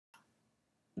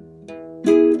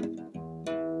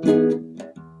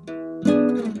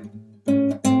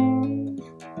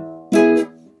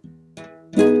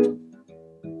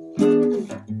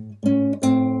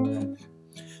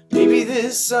Maybe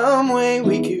there's some way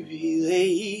we could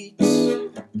relate.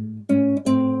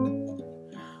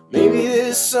 Maybe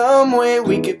there's some way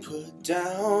we could put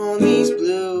down these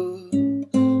blues.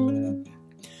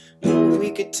 Maybe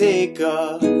we could take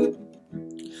off,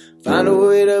 find a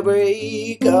way to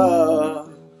break off.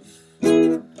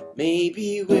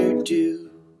 Maybe we're due.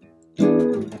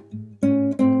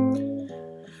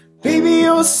 Baby,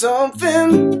 you're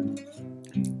something.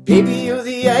 Baby, you're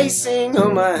the icing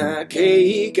on my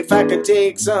cake. If I could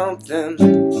take something,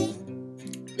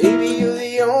 baby, you're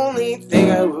the only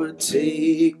thing I would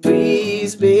take.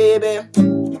 Please, baby,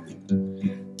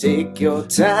 take your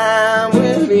time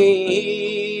with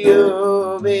me.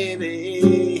 Oh,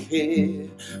 baby,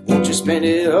 won't you spend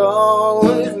it all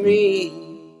with me?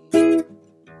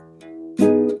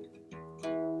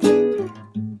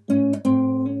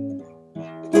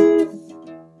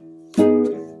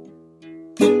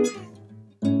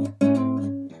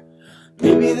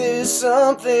 Maybe there's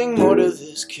something more to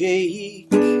this cake.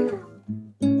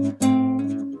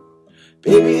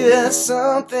 Baby, that's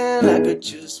something I could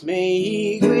just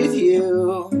make with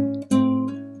you.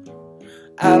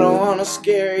 I don't wanna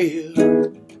scare you,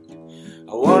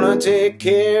 I wanna take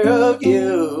care of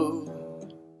you.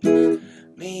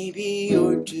 Maybe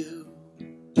you're due.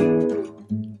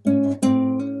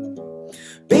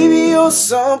 Baby, you're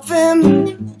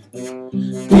something.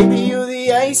 Baby, you're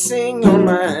the icing on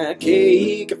my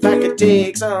cake. If I could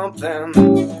take something,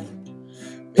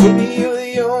 baby, you're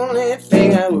the only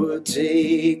thing I would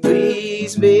take.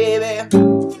 Please, baby,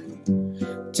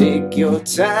 take your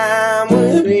time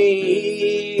with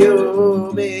me.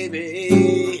 Oh,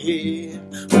 baby,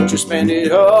 won't you spend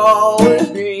it all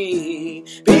with me?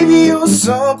 Baby, you're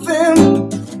something.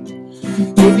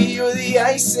 Baby, you're the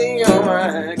icing on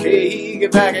my cake.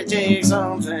 If I could take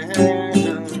something,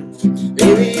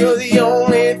 baby, you're the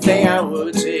only thing I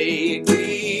would take.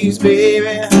 Please,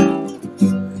 baby,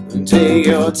 take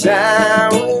your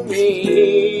time with me.